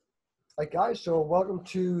Hi guys, so welcome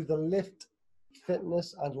to the Lift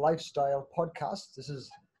Fitness and Lifestyle podcast. This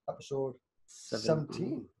is episode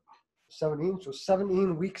 17. 17, so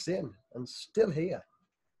 17 weeks in and still here.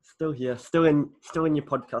 Still here, still in your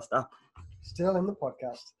podcast app. Still in the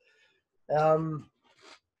podcast. So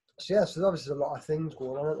there's obviously a lot of things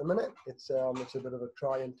going on at the minute. It's a bit of a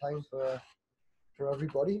trying time for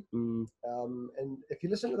everybody. And if you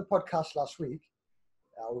listened to the podcast last week,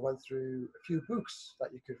 we went through a few books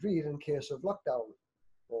that you could read in case of lockdown,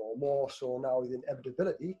 or more so now the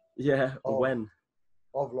inevitability.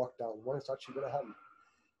 Of lockdown, when it's actually going to happen.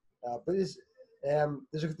 But there's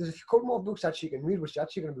a couple more books actually you can read, which are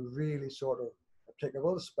actually going to be really sort of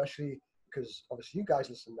applicable, especially because obviously you guys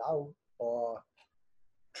listen now are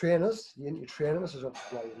trainers. You're into training. This is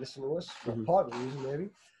why you listen to us. Part of the reason, maybe.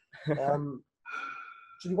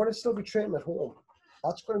 So you want to still be training at home.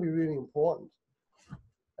 That's going to be really important.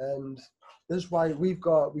 And this is why we've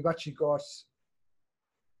actually got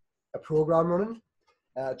a program running.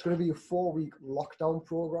 It's going to be a 4-week lockdown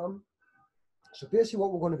program. So basically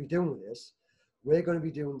what we're going to be doing with this, we're going to be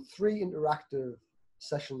doing 3 interactive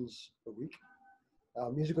sessions a week.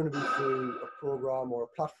 These are going to be through a program or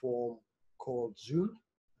a platform called Zoom.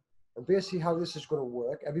 And basically how this is going to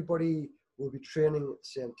work, everybody will be training at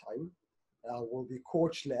the same time. We'll be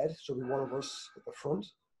coach-led, so we'll be one of us at the front.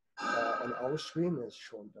 On our screen, there's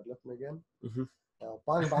Sean deadlifting again.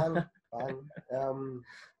 Bang, bang, bang.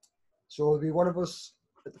 So it'll be one of us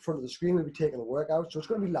at the front of the screen. We'll be taking the workout. So it's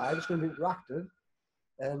going to be live, it's going to be interactive,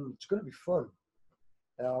 and it's going to be fun.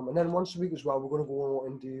 And then once a week as well, we're going to go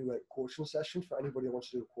and do a coaching session for anybody who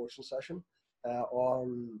wants to do a coaching session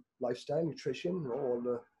on lifestyle, nutrition, all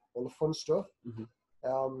the fun stuff.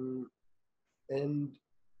 And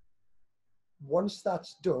once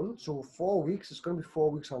that's done, so 4 weeks, it's going to be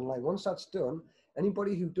 4 weeks online. Once that's done,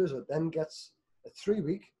 anybody who does it then gets a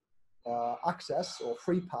 3-week access or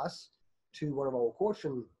free pass to one of our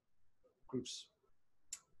coaching groups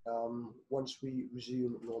once we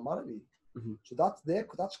resume normality. So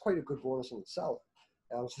that's quite a good bonus in itself.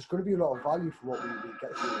 So there's going to be a lot of value from what we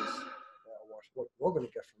get from this, what we're going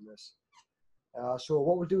to get from this. So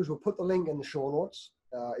what we'll do is we'll put the link in the show notes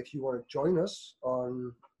if you want to join us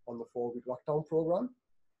on the 4-week lockdown program.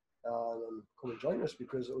 Come and join us,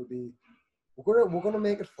 because it will be we're going to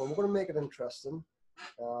make it fun. We're going to make it interesting.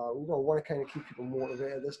 We want to kind of keep people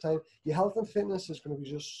motivated this time. Your health and fitness is going to be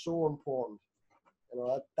just so important.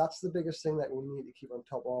 That's the biggest thing that we need to keep on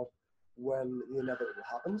top of when the inevitable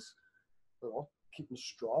happens. Keeping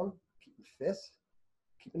strong, keeping fit,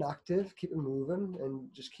 keeping active, keeping moving,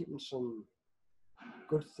 and just keeping some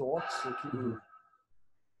good thoughts and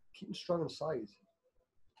keeping strong inside.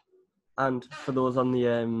 And for those on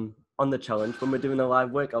the challenge, when we're doing the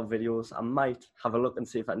live workout videos, I might have a look and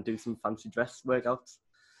see if I can do some fancy dress workouts.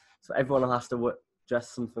 So everyone will have to dress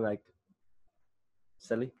something like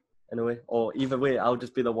silly in a way, or either way, I'll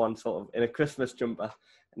just be the one sort of in a Christmas jumper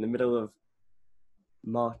in the middle of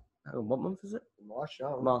March. What month is it? March.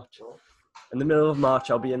 In the middle of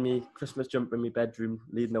March, I'll be in my Christmas jumper in my bedroom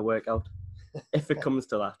leading a workout, if it comes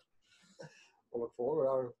to that. I look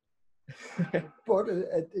forward. But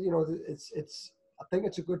it's. I think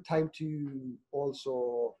it's a good time to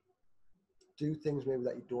also do things maybe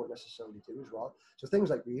that you don't necessarily do as well. So things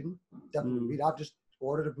like reading, definitely read. I've just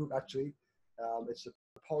ordered a book actually. It's The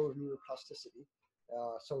Power of Neuroplasticity.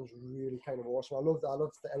 Sounds really kind of awesome. I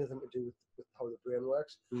love anything to do with how the brain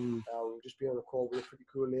works. We'll just be on a call with a pretty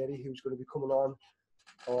cool lady who's going to be coming on.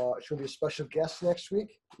 She's going to be a special guest next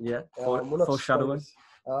week. Yeah, foreshadowing.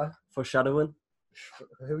 Foreshadowing.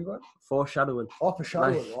 Who we got? Foreshadowing. Oh,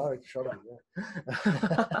 foreshadowing. Nice. All right,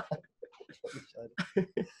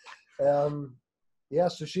 yeah.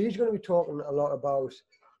 So she's going to be talking a lot about.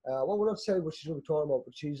 Well, we're not saying what she's going to be talking about,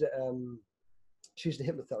 but she's the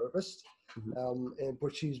hypnotherapist.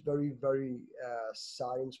 But she's very, very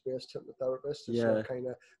science-based hypnotherapist. It's kind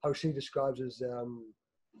of how she describes as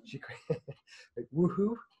she like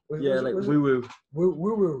woohoo. Woo-woo.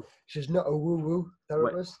 Woo-woo. She's not a woo-woo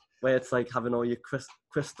therapist. Where it's like having all your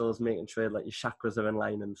crystals, making sure like your chakras are in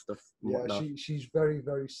line and stuff. And whatnot. She's very,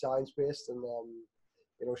 very science-based, and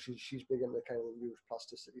she's big into kind of the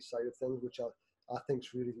neuroplasticity side of things, which I think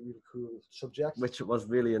is really, really cool subject. Which was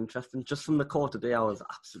really interesting. Just from the call today, I was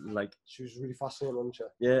absolutely like... She was really fascinating, wasn't she?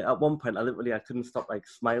 Yeah, at one point, I couldn't stop like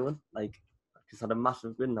smiling. Like, I just had a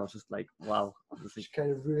massive grin. I was just like, wow. She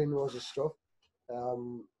kind of really knows her stuff.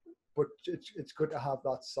 But it's good to have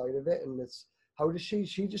that side of it. And it's, how does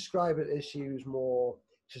she describe it as she's not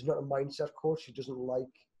a mindset coach. She doesn't like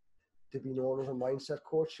to be known as a mindset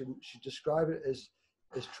coach. She described it as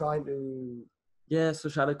trying to Yeah, so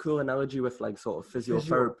she had a cool analogy with like sort of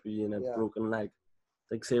physiotherapy in a yeah. broken leg.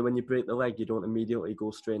 Like say when you break the leg, you don't immediately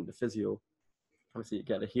go straight into physio. Obviously, you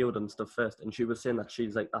get it healed and stuff first. And she was saying that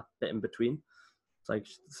she's like that bit in between. It's like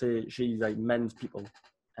say she like mends people,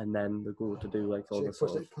 and then they go to do like all So the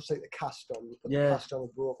sort of puts like the cast on. You put yeah, the cast on a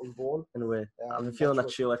broken bone. in a way. I have a That's feeling that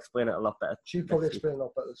what she'll explain it a lot better. she probably explained a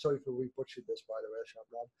lot better. Sorry for we butchered this, by the way,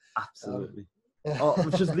 Shabnam. Absolutely. Oh,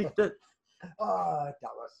 we've just leaked it. Ah,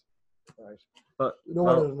 damn it. Right. But No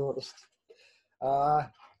one would have noticed.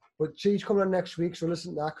 But she's coming on next week, so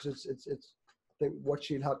listen to that because it's. I think what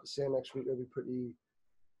she'll have to say next week will be pretty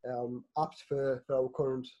apt for our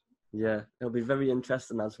current. yeah, it'll be very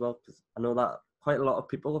interesting as well because I know that quite a lot of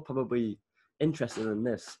people are probably interested in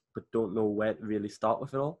this but don't know where to really start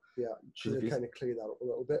with it all. Yeah, she'll kind of clear that up a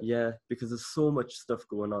little bit. Yeah, because there's so much stuff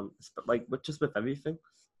going on, like just with everything.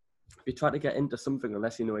 If you try to get into something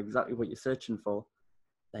unless you know exactly what you're searching for,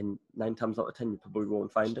 then 9 times out of 10 you probably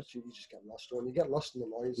won't find it. You just get lost, and you get lost in the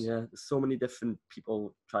noise. Yeah, there's so many different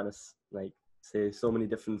people trying to like say so many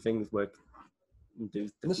different things, work and do.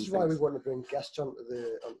 And this is why we want to bring guests onto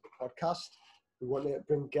the podcast. We want to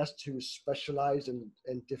bring guests who specialise in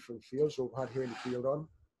different fields. So we've had Haley Field on,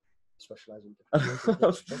 specialise in different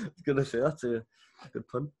fields. I was going to say that's a good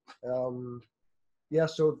pun. Yeah,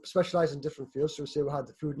 so specialise in different fields. So say we had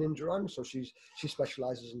the food ninja on, so she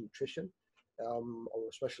specialises in nutrition.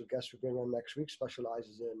 Our special guest we bring on next week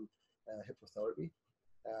specialises in hypnotherapy.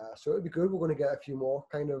 So it'll be good. We're going to get a few more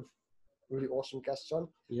kind of really awesome guests on.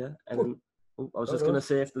 Yeah, and I was just going to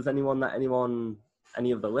say if there's any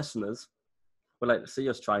of the listeners would like to see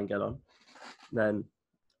us try and get on, then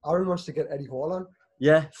Aaron wants to get Eddie Hall on.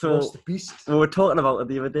 Yeah, so the beast. We were talking about it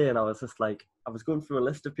the other day, and I was just like, I was going through a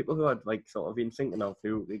list of people who I'd like sort of been thinking of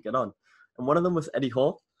who we get on, and one of them was Eddie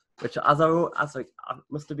Hall, which I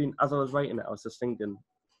must have been as I was writing it, I was just thinking,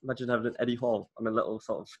 imagine having an Eddie Hall on a little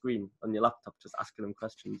sort of screen on your laptop, just asking him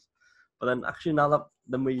questions. But then actually now that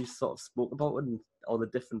then we sort of spoke about it and all the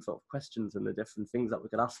different sort of questions and the different things that we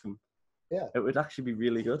could ask him, yeah, it would actually be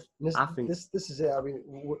really good. I think this is it. I mean,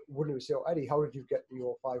 wouldn't we say, oh, Eddie, how did you get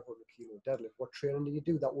your 500 kilo deadlift? What training do you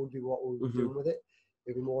do? That would be what we were doing with it.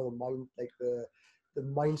 It'd be more the mind, like the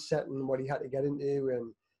mindset and what he had to get into,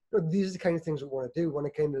 and these are the kind of things we want to do. Want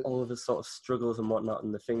to kind of all of the sort of struggles and whatnot,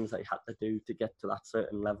 and the things that he had to do to get to that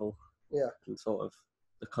certain level. Yeah, and sort of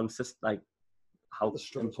the how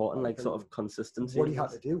important, like sort of consistency. What he had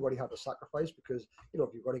to do, what he had to sacrifice, because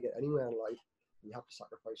if you've got to get anywhere in life, you have to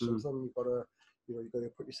sacrifice something. You've got to, you've got to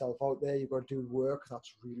put yourself out there. You've got to do work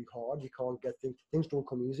that's really hard. You can't get things don't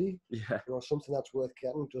come easy. Yeah. Something that's worth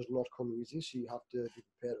getting does not come easy. So you have to be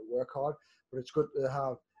prepared to work hard. But it's good to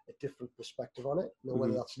have a different perspective on it.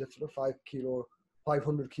 Whether that's lifting a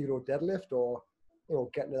 500 kilo deadlift, or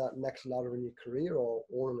getting to that next ladder in your career, or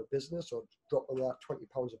owning a business, or dropping that 20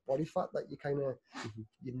 pounds of body fat that you kind of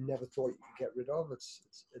you never thought you could get rid of.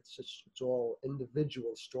 It's all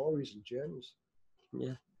individual stories and journeys.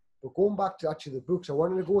 Yeah. But going back to actually the books, I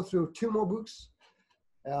wanted to go through 2 more books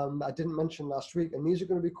I didn't mention last week, and these are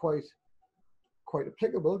going to be quite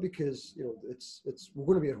applicable because we're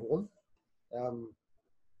going to be at home,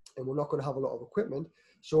 and we're not going to have a lot of equipment.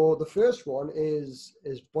 So the first one is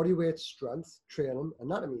bodyweight strength training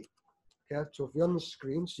anatomy. Okay, so if you're on the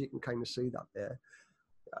screen, so you can kind of see that there.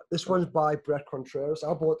 This one's by Brett Contreras.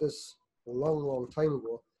 I bought this a long time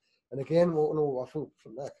ago, and again, I think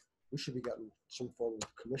from that we should be getting some form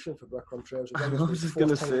of commission for Brett Contreras. I was just going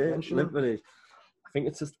to say, literally, I think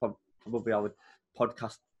it's just probably our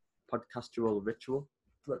podcastual ritual.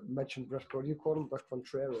 Mention Brett, what do you call him? Brett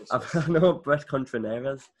Contreras. No, Brett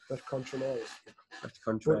Contreras. Brett Contreras. Brett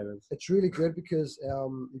Contreras. But it's really good because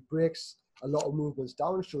it breaks a lot of movements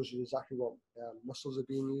down, shows you exactly what muscles are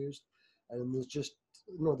being used, and there's just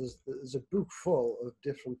there's a book full of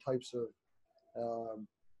different types of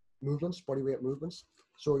movements, bodyweight movements.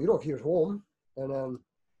 So if you're at home and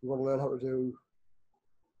you want to learn how to do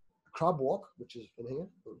a crab walk, which is in here,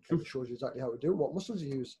 it kind of shows you exactly how to do it, what muscles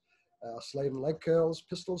you use. Sliding leg curls,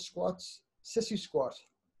 pistol squats, sissy squat,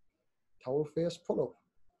 towel face pull-up.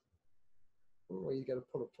 I don't know where you get a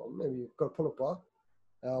pull-up from. Maybe you've got a pull-up bar.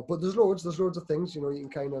 But there's loads of things, you can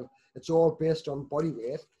kind of, it's all based on body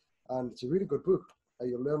weight, and it's a really good book.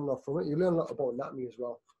 You learn a lot from it. You learn a lot about anatomy as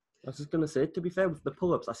well. I was just going to say, to be fair, with the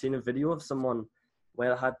pull-ups, I seen a video of someone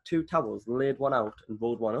where I had 2 towels, laid one out and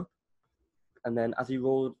rolled one up. And then as he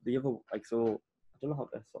rolled the other, so I don't know how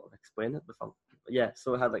to sort of explain it without. Yeah,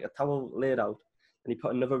 so I had like a towel laid out, and he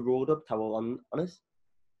put another rolled up towel on it,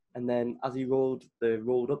 and then as he rolled the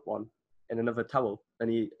rolled up one in another towel, then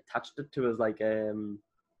he attached it to his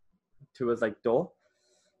door,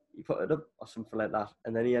 he put it up or something like that,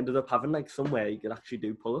 and then he ended up having like somewhere he could actually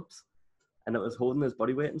do pull-ups, and it was holding his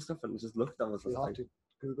body weight and stuff, and it just looked. I was You'll just have like, to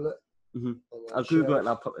Google it. mm-hmm. And, I'll share Google it it. and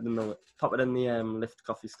I'll pop it in the Lift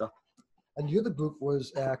coffee stop. And the other book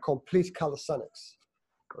was Complete Calisthenics.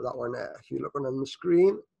 So that one there, if you're looking on the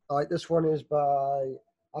screen. All right, this one is by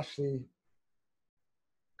Ashley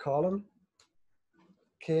Carlin,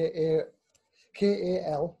 Kalym.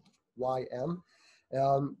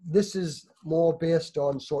 This is more based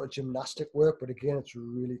on sort of gymnastic work, but again, it's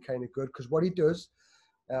really kind of good because what he does,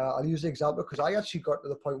 I'll use the example because I actually got to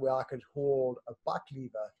the point where I could hold a back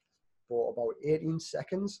lever for about 18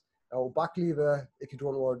 seconds. Now, back lever, if you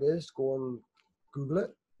don't know what it is, go and Google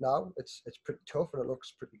it now. It's pretty tough and it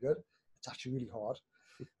looks pretty good. It's actually really hard.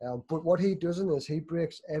 But what he does is he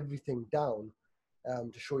breaks everything down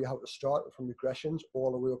to show you how to start from regressions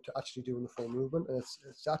all the way up to actually doing the full movement. And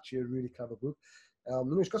it's actually a really clever book.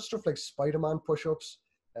 He's got stuff like Spider-Man push-ups,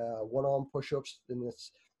 one-arm push-ups, and it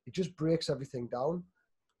just breaks everything down.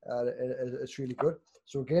 It's really good.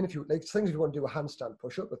 So again, if you like things, if you want to do a handstand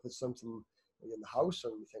push-up, if it's something in the house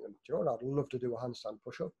and you're thinking, you know what, I'd love to do a handstand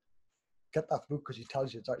push-up, get that book because he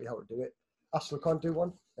tells you exactly how to do it. I still can't do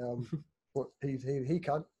one, but he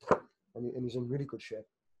can, and he's in really good shape.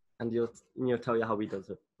 And he'll tell you how he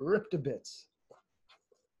does it. Ripped to bits.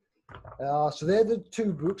 So they're the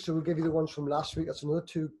two books. So we'll give you the ones from last week. That's another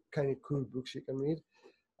two kind of cool books you can read.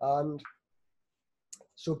 And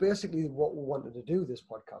so basically what we wanted to do this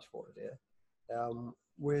podcast for today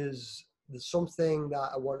was something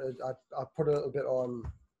that I wanted, I put a little bit on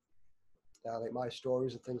like my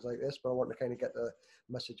stories and things like this, but I want to kind of get the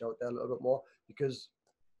message out there a little bit more because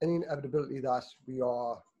any inevitability that we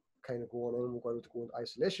are kind of going in, we're going to go into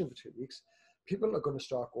isolation for 2 weeks, people are going to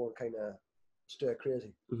start going kind of stir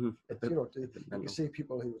crazy. Mm-hmm. You know, you can see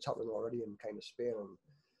people who it's happening already in kind of Spain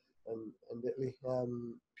and Italy.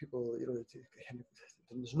 People, you know,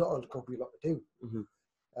 there's not a lot to do.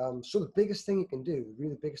 Mm-hmm. So the biggest thing you can do, the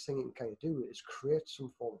really biggest thing you can kind of do is create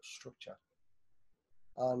some form of structure.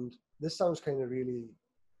 And this sounds kind of really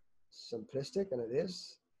simplistic, and it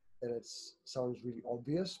is, and it sounds really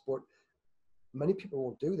obvious, but many people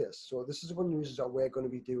won't do this. So this is one of the reasons that we're going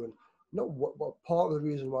to be doing, not what part of the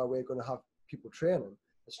reason why we're going to have people training.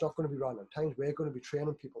 It's not going to be random times. We're going to be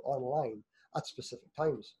training people online at specific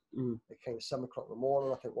times, like kind of 7 o'clock in the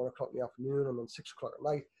morning, I think 1 o'clock in the afternoon, and then 6 o'clock at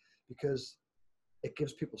night, because it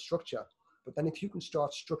gives people structure. But then if you can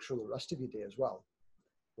start structuring the rest of your day as well,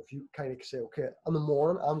 if you kind of say, okay, in the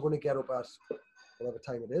morning, I'm going to get up at whatever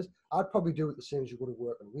time it is, I'd probably do it the same as you go to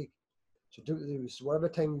work in a week. So whatever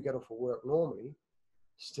time you get up for work normally,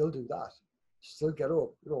 still do that. Still get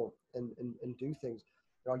up, you know, and do things.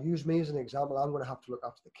 I'll use me as an example. I'm going to have to look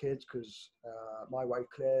after the kids because my wife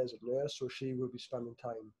Claire is a nurse, so she will be spending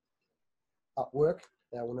time at work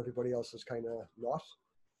when everybody else is kind of not.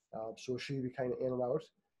 So she'll be kind of in and out.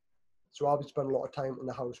 So I'll be spending a lot of time in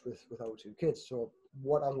the house with our 2 kids. So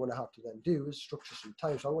what I'm going to have to then do is structure some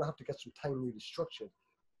time. So I'm going to have to get some time really structured,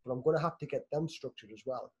 but I'm going to have to get them structured as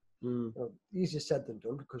well. You know, easier said than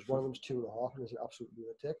done because one of them's 2.5 and is an absolute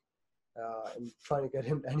lunatic. And trying to get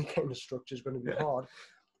him any kind of structure is going to be hard,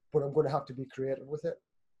 but I'm going to have to be creative with it.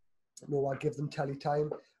 You know, I'll give them telly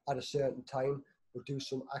time at a certain time. We'll do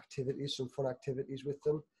some activities, some fun activities with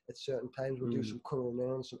them at certain times. We'll do some colouring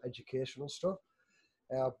in and some educational stuff.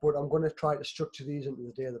 But I'm going to try to structure these into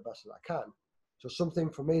the day the best that I can. So something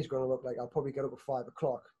for me is going to look like I'll probably get up at 5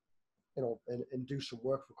 o'clock, you know, and do some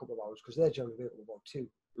work for a couple of hours because they're generally available about 2.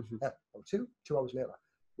 2 hours later.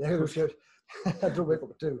 I don't wake up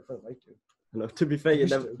at 2 if I like to. No, to be fair,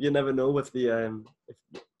 you never know with the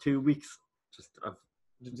 2 weeks just of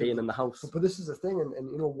being in the house. But this is the thing, and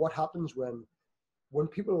you know what happens when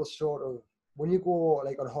people sort of, when you go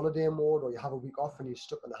like on holiday mode or you have a week off and you're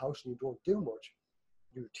stuck in the house and you don't do much,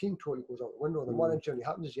 your routine totally goes out the window. And then what generally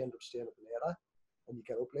happens is you end up staying up later and you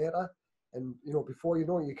get up later. And, you know, before you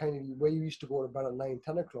know it, you kind of, where you used to go to bed at 9,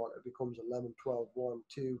 10 o'clock, it becomes 11, 12, 1,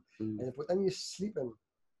 2. And, but then you're sleeping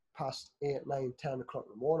past 8, 9, 10 o'clock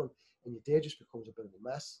in the morning and your day just becomes a bit of a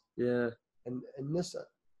mess. Yeah. And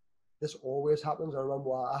this always happens. I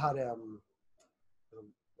remember I had, a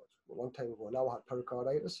long time ago now, I had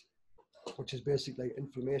pericarditis, which is basically like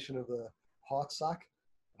inflammation of the heart sac.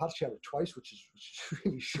 I've actually had it twice, which is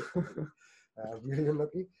really shit. Really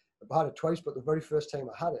unlucky. I've had it twice, but the very first time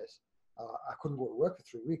I had it, I couldn't go to work for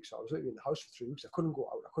 3 weeks. So I was literally in the house for 3 weeks. I couldn't go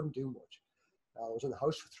out. I couldn't do much. I was in the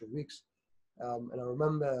house for 3 weeks. And I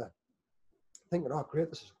remember thinking, oh, great,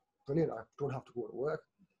 this is brilliant. I don't have to go to work.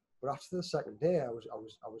 But after the second day, I was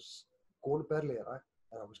going to bed later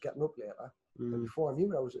and I was getting up later. And before I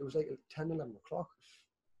knew it, it was like 10, 11 o'clock.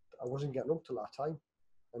 I wasn't getting up till that time.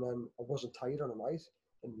 and then I wasn't tired on a night,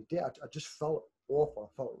 and you did. I just felt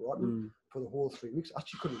awful. I felt rotten for the whole 3 weeks. I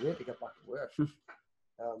actually couldn't wait to get back to work.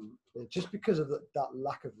 And just because of that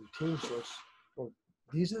lack of routine. So it's, well,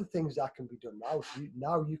 these are the things that can be done now. So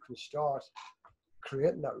now you can start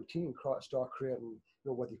creating that routine, start creating,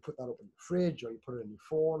 whether you put that up in your fridge or you put it in your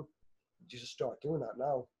phone, you just start doing that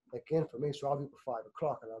now. Again, for me, so I'll be up at 5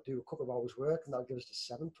 o'clock and I'll do a couple of hours work, and that'll give us to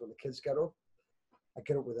 7 when the kids get up. I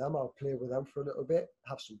get up with them, I'll play with them for a little bit,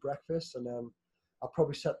 have some breakfast, and then I'll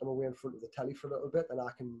probably set them away in front of the telly for a little bit, and I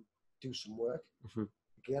can do some work.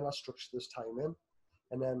 Again, I'll structure this time in,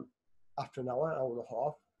 and then after an hour and a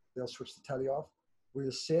half, they'll switch the telly off.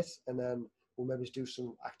 We'll sit, and then we'll maybe do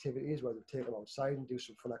some activities, whether we take them outside and do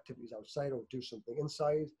some fun activities outside, or do something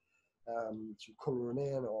inside, some colouring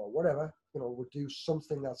in or whatever. We'll do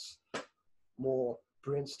something that's more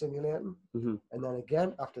brain stimulating. And then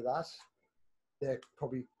again, after that, they're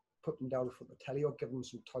probably putting down in front of the telly or giving them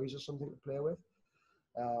some toys or something to play with.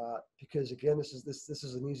 Because again, this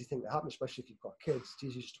is an easy thing to happen, especially if you've got kids. It's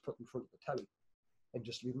easy just to put them in front of the telly and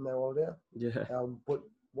just leave them there all day. Yeah. But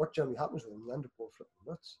what generally happens with them, they end up both flipping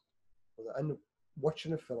nuts. Or they end up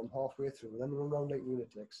watching a film halfway through and then run around like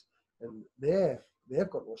lunatics. And they've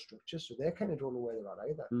got no structure, so they kind of don't know where they're at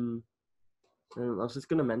either. I was just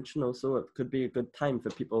going to mention also, it could be a good time for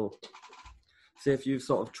people, say if you've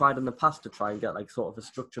sort of tried in the past to try and get like sort of a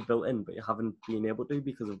structure built in, but you haven't been able to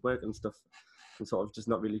because of work and stuff, and sort of just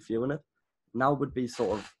not really feeling it. Now would be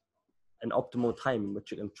sort of an optimal time in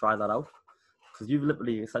which you can try that out, because you've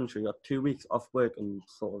literally essentially got 2 weeks off work and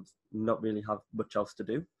sort of not really have much else to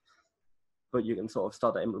do. But you can sort of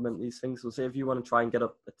start to implement these things. So say if you want to try and get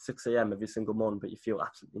up at 6 a.m. every single morning, but you feel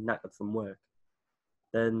absolutely knackered from work,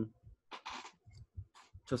 then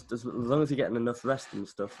just as long as you're getting enough rest and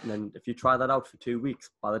stuff, and then if you try that out for 2 weeks,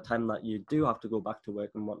 by the time that you do have to go back to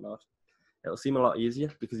work and whatnot, it'll seem a lot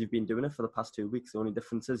easier because you've been doing it for the past 2 weeks. The only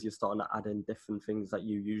difference is you're starting to add in different things that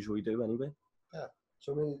you usually do anyway. Yeah.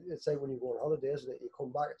 So I mean, it's like when you go on holiday, isn't it? You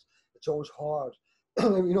come back, it's always hard.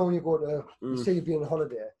 When you go to, you say you've been on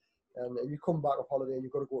holiday, and you come back off holiday and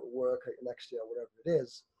you've got to go to work like the next day or whatever it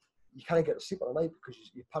is, you can't get to sleep at night because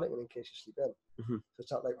you're panicking in case you sleep in. So it's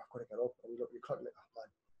not like, I've got to get up, and you look at your clock like, oh man,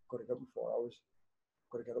 I've got to get up in 4 hours,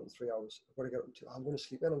 I've got to get up in 3 hours, I've got to get up in 2, I'm going to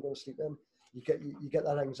sleep in, I'm going to sleep in. You get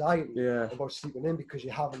that anxiety about sleeping in because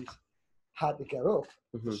you haven't had to get up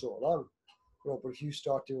for so long. But if you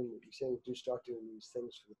start doing what you're saying, do start doing these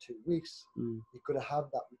things for the 2 weeks, you're going to have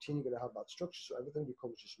that routine, you're going to have that structure, so everything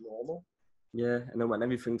becomes just normal. Yeah, and then when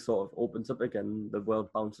everything sort of opens up again, the world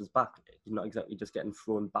bounces back. You're not exactly just getting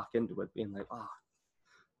thrown back into it, being like,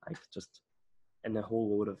 like just in a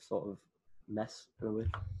whole load of sort of mess in a way.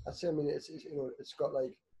 That's it. I mean, it's got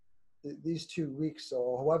like these 2 weeks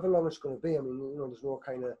or however long it's going to be. I mean, there's no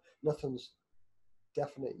kind of, nothing's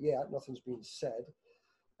definite yet, nothing's been said.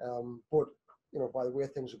 But by the way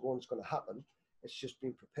things are going, it's going to happen. It's just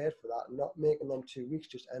being prepared for that and not making them 2 weeks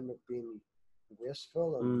just end up being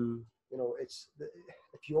wasteful. And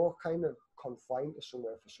if you're kind of confined to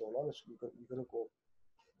somewhere for so long, you're going to go.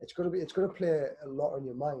 It's going to play a lot on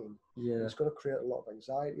your mind. Yeah. It's going to create a lot of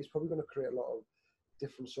anxiety. It's probably going to create a lot of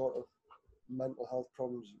different sort of mental health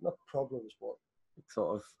problems. Not problems, but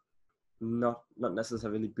sort of not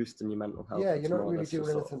necessarily boosting your mental health. Yeah, you're not really doing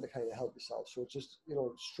anything to kind of help yourself. So it's just,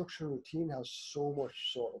 structure and routine has so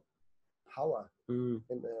much sort of power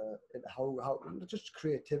into how just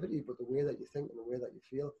creativity, but the way that you think and the way that you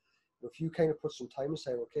feel. If you kind of put some time and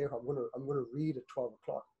say, okay, I'm gonna read at 12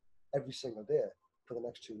 o'clock every single day for the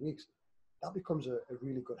next 2 weeks, that becomes a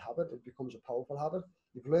really good habit. It becomes a powerful habit.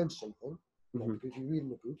 You've learned something. If you're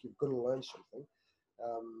reading a book, you're going to learn something.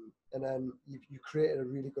 And then you created a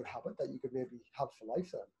really good habit that you could maybe have for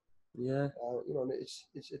life then. Yeah. And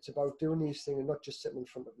it's about doing these things and not just sitting in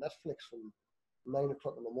front of Netflix from 9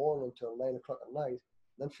 o'clock in the morning until 9 o'clock at night,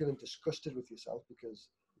 and then feeling disgusted with yourself because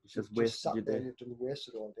you just sat there and you've done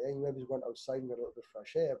wasted all day. You maybe went outside and got a little bit of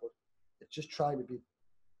fresh air, but it's just trying to be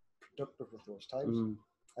productive with those times.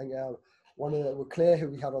 And with Claire, who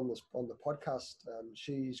we had on the podcast,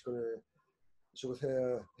 she's going to. So with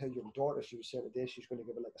her young daughter, she was saying today she's going to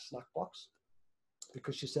give her like a snack box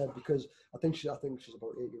because I think she's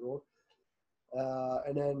about 8-year-old,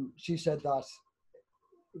 and then she said that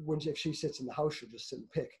if she sits in the house, she'll just sit and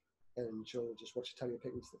pick, and she'll just watch the telly and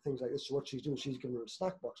pick things like this. So what she's doing, she's giving her a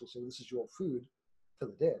snack box and saying this is your food for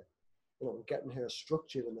the day, and getting her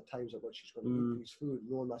structured in the times at which she's going to eat these food,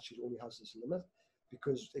 knowing that she only has this limit.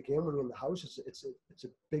 Because again, when you're in the house, it's a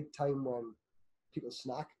big time when people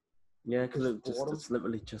snack. Yeah, because it's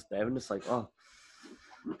literally just there, and it's like, I've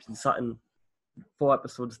been sat in 4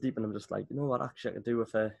 episodes deep, and I'm just like, you know what, actually I could do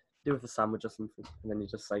with a do with a sandwich or something, and then you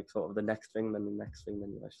just like sort of the next thing, then the next thing,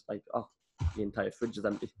 then you're just like, oh, the entire fridge is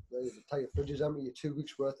empty. The entire fridge is empty. Your 2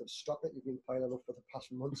 weeks worth of stock that you've been piling up for the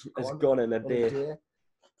past months It's gone in a in day.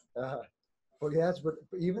 But yes, but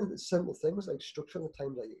even simple things like structuring the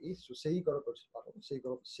times that you eat. So say you got up at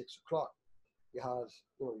 6 o'clock. You had,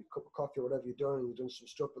 your cup of coffee or whatever you're doing, and you're doing some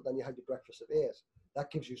stuff, but then you had your breakfast at 8.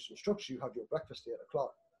 That gives you some structure. You have your breakfast at 8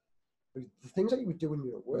 o'clock. But the things that you would do when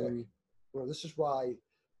you're at work, this is why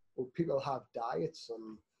people have diets,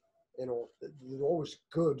 and they're always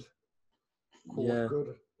good,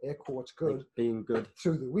 good, air quotes good, like being good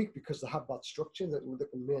through the week, because they have that structure, that they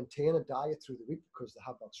can maintain a diet through the week because they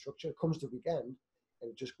have that structure. It comes the weekend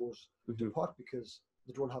and it just goes to pot because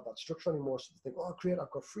they don't have that structure anymore. So they think, oh great,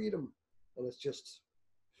 I've got freedom, and it's just.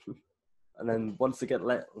 And then once they get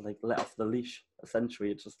let off the leash,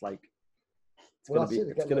 essentially, it's just like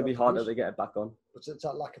it's gonna be harder to get it back on. But it's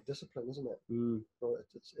that lack of discipline, isn't it?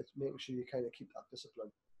 It's making sure you kind of keep that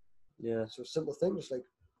discipline. Yeah. So simple things like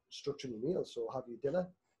structuring your meals. So have your dinner,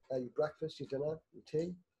 your breakfast, your dinner, your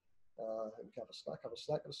tea. If you have a snack at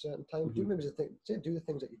a certain time. Do the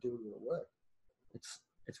things that you do when you're at work.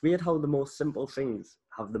 It's weird how the most simple things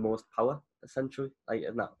have the most power, essentially. Like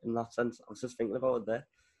in that sense, I was just thinking about it there.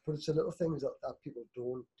 But it's the little things that people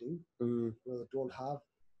don't do. They don't have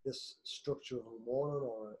this structure of a morning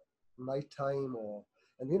or nighttime,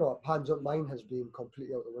 hands up, mine has been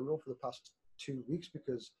completely out the window for the past 2 weeks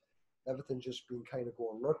because everything's just been kind of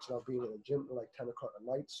going nuts, and I've been in the gym till like 10 o'clock at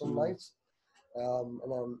night some nights,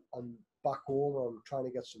 and I'm back home, I'm trying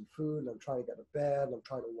to get some food, and I'm trying to get to bed, and I'm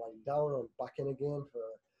trying to wind down, and I'm back in again for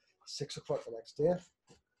 6 o'clock the next day.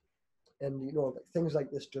 And things like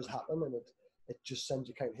this just happen, and it just sends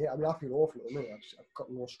you kind of here. I mean, I feel awful at the minute. I've got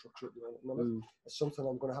no structure at the moment. It's something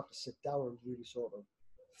I'm going to have to sit down and really sort of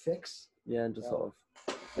fix. Yeah, and just sort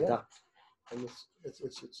of adapt. And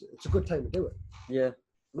it's a good time to do it. Yeah.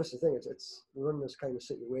 And that's the thing. We're in this kind of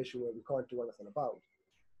situation where we can't do anything about,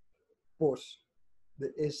 but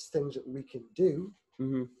there is things that we can do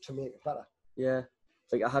to make it better. Yeah.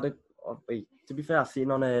 Like I had to be fair, I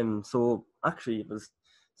seen on so actually it was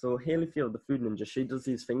Hayley Field, the food ninja, she does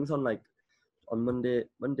these things on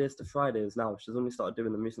Mondays to Fridays now. She's only started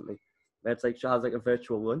doing them recently. Where it's like she has like a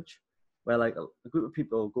virtual lunch where like a group of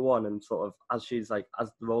people go on and sort of as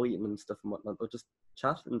they're all eating and stuff and whatnot, they'll just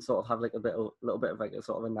chat and sort of have like a little bit of like a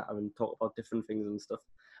sort of a natter and talk about different things and stuff.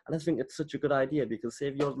 And I think it's such a good idea because say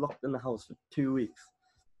if you're locked in the house for 2 weeks,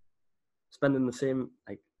 spending the same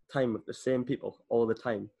time with the same people all the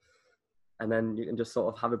time, and then you can just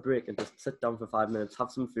sort of have a break and just sit down for 5 minutes,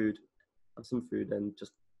 have some food and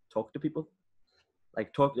just talk to people.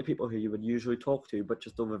 Like talk to people who you would usually talk to, but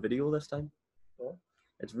just over video this time. Yeah.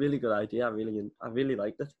 It's a really good idea. I really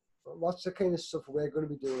liked it. That's the kind of stuff we're going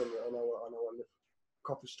to be doing on our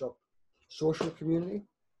coffee shop social community.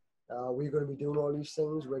 We're going to be doing all these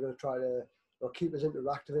things. We're going to try to keep as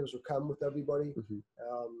interactive as we can with everybody.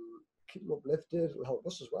 Keep them uplifted. It'll help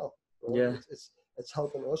us as well. Yeah. It's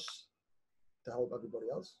helping us to help everybody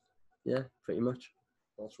else. Yeah, pretty much.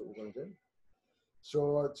 That's what we're going to do.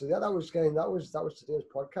 So yeah, that was today's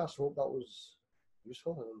podcast. Hope that was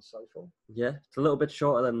useful and insightful. Yeah, it's a little bit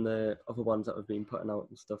shorter than the other ones that we've been putting out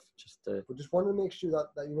and stuff. We just want to make sure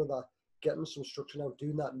that that getting some structure now,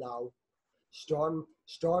 doing that now, start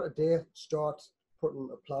a day, start putting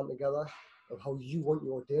a plan together of how you want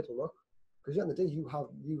your day to look. Because at the end of the day,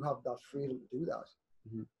 you have that freedom to do that.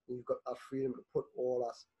 You've got that freedom to put all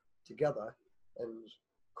that together and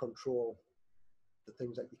control the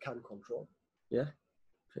things that you can control. Yeah,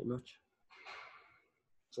 pretty much.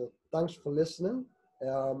 So thanks for listening.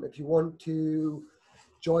 If you want to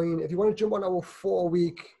jump on our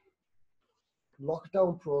 4-week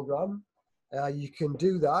lockdown program, you can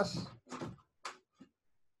do that.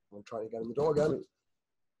 I'm trying to get in the door again.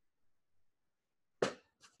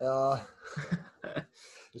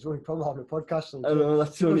 There's only problem having a podcast. I know,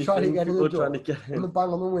 that's the only trying thing. to get in the door. Trying to get in. And the bang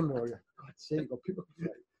on the window. God's sake, people.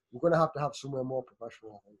 We're going to have somewhere more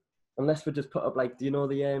professional, I think. Unless we just put up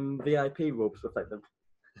the VIP ropes with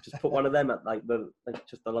just put one of them at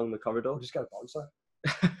just along the corridor. We'll just get a bouncer.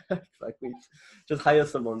 We just hire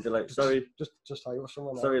someone. Be like, sorry, just hire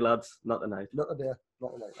someone. Sorry, lads, not tonight. Not today,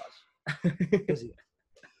 lads. Busy.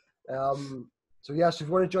 So yes, if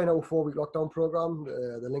you want to join our 4-week lockdown program,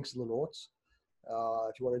 the link's in the notes.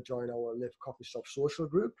 If you want to join our Live Coffee Shop social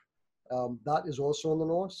group, that is also in the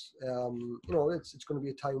notes. It's going to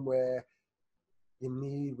be a time where we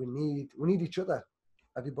need each other.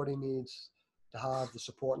 Everybody needs to have the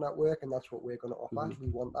support network, and that's what we're going to offer. We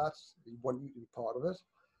want that. We want you to be part of it.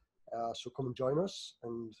 So come and join us,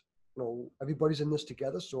 and everybody's in this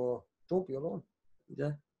together. So don't be alone.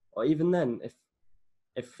 Yeah, Or even then,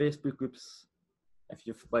 if Facebook groups, if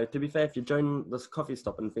you, well, to be fair, if you join this coffee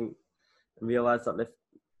stop and realize that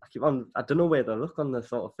I don't know where to look on this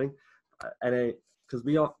sort of thing, and because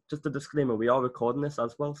we are, just a disclaimer, we are recording this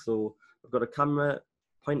as well, so we've got a camera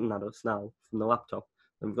pointing at us now from the laptop,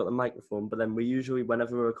 and we've got the microphone, but then we usually,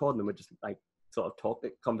 whenever we're recording, we just like sort of talk,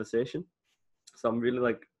 like, conversation. So I'm really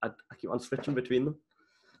like, I keep on switching between them.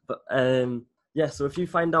 But yeah, so if you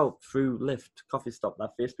find out through Lyft, Coffee Stop,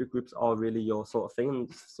 that Facebook groups are really your sort of thing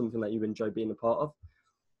and something that you enjoy being a part of,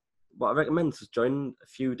 what I recommend is join a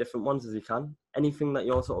few different ones as you can. Anything that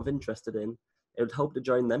you're sort of interested in, it would help to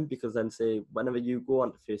join them, because then, say, whenever you go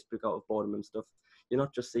onto Facebook out of boredom and stuff, you're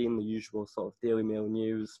not just seeing the usual sort of Daily Mail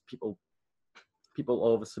news. People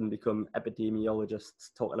all of a sudden become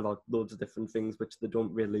epidemiologists talking about loads of different things which they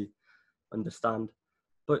don't really understand.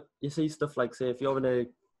 But you see stuff like, say, if you're in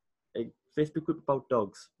a Facebook group about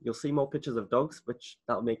dogs, you'll see more pictures of dogs, which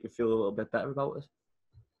that'll make you feel a little bit better about it.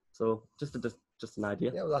 So just an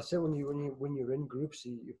idea. Yeah, well, that's it. When you're in groups,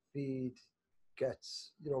 your feed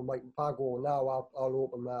gets, you know, like if I go now, I'll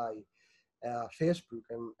open my Facebook,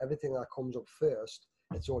 and everything that comes up first,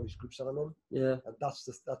 it's all these groups that I'm in. Yeah. And that's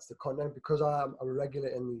the content. Because I'm a regular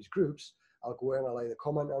in these groups, I'll go in, I'll either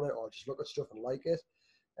comment on it or just look at stuff and like it.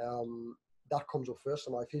 That comes up first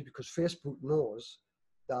on my feed, because Facebook knows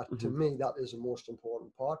that, to me, that is the most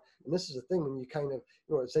important part. And this is the thing, when you kind of,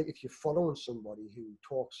 you know, it's like if you're following somebody who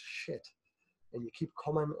talks shit and you keep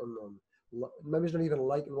commenting on them, maybe it's not even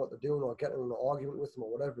liking what they're doing or getting in an argument with them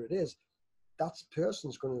or whatever it is, that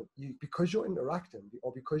person's going to, because you're interacting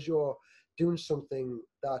or because you're doing something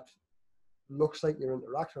that looks like you're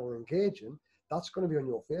interacting or engaging, that's going to be on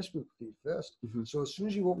your Facebook feed first. So as soon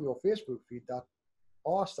as you open your Facebook feed, that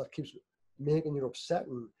arse that keeps making you upset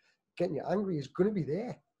and getting you angry is going to be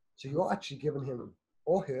there. So you're actually giving him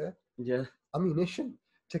or her ammunition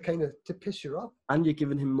to kind of to piss you off. And you're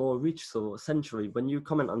giving him more reach. So essentially, when you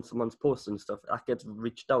comment on someone's post and stuff, that gets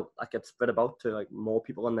reached out, that gets spread about to like more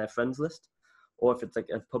people on their friends list. Or if it's like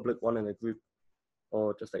a public one in a group,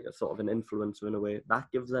 or just like a sort of an influencer in a way, that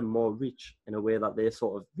gives them more reach in a way that they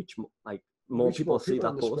sort of reach, like more people see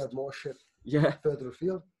that post. Spread more shit further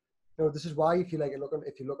afield. You know, this is why if you look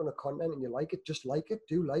on the content and you like it, just like it,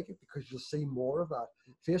 do like it, because you'll see more of that.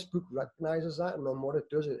 Facebook recognizes that, and then what it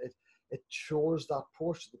does, it shows that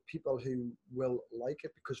post to the people who will like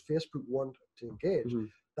it, because Facebook want to engage.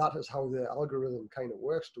 That is how the algorithm kind of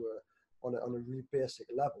works on a really basic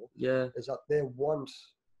level. Is that they want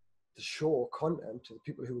to show content to the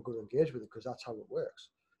people who are going to engage with it, because that's how it works.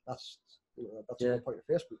 That's the whole point of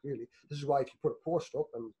Facebook, really. This is why if you put a post up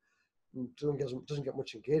and doesn't get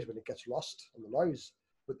much engagement, it gets lost in the noise.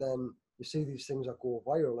 But then you see these things that go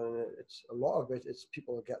viral, and it's a lot of it, it's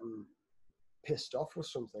people are getting pissed off with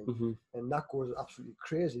something, and that goes absolutely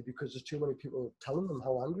crazy because there's too many people telling them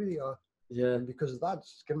how angry they are. And because of that,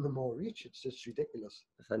 it's giving them more reach. It's just ridiculous.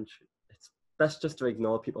 Essentially, it's best just to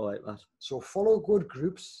ignore people like that. So follow good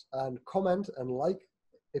groups and comment and like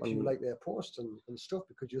if you like their posts and stuff,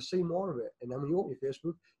 because you'll see more of it. And then when you open your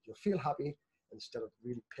Facebook, you'll feel happy instead of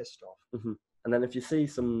really pissed off. And then if you see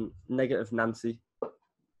some negative Nancy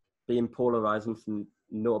being polarizing for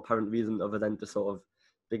no apparent reason other than to sort of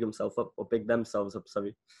big themselves up,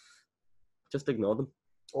 sorry, just ignore them.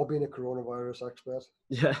 Or being a coronavirus expert.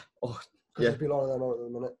 Because there'll be a lot of them out at the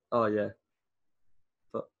minute. Oh yeah.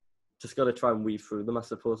 But just got to try and weave through them, I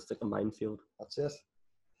suppose. It's like a minefield. That's it.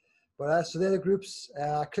 But so they're the groups.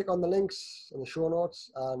 Click on the links in the show notes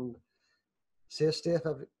and stay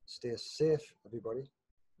safe, everybody.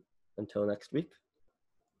 Until next week.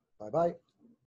 Bye-bye.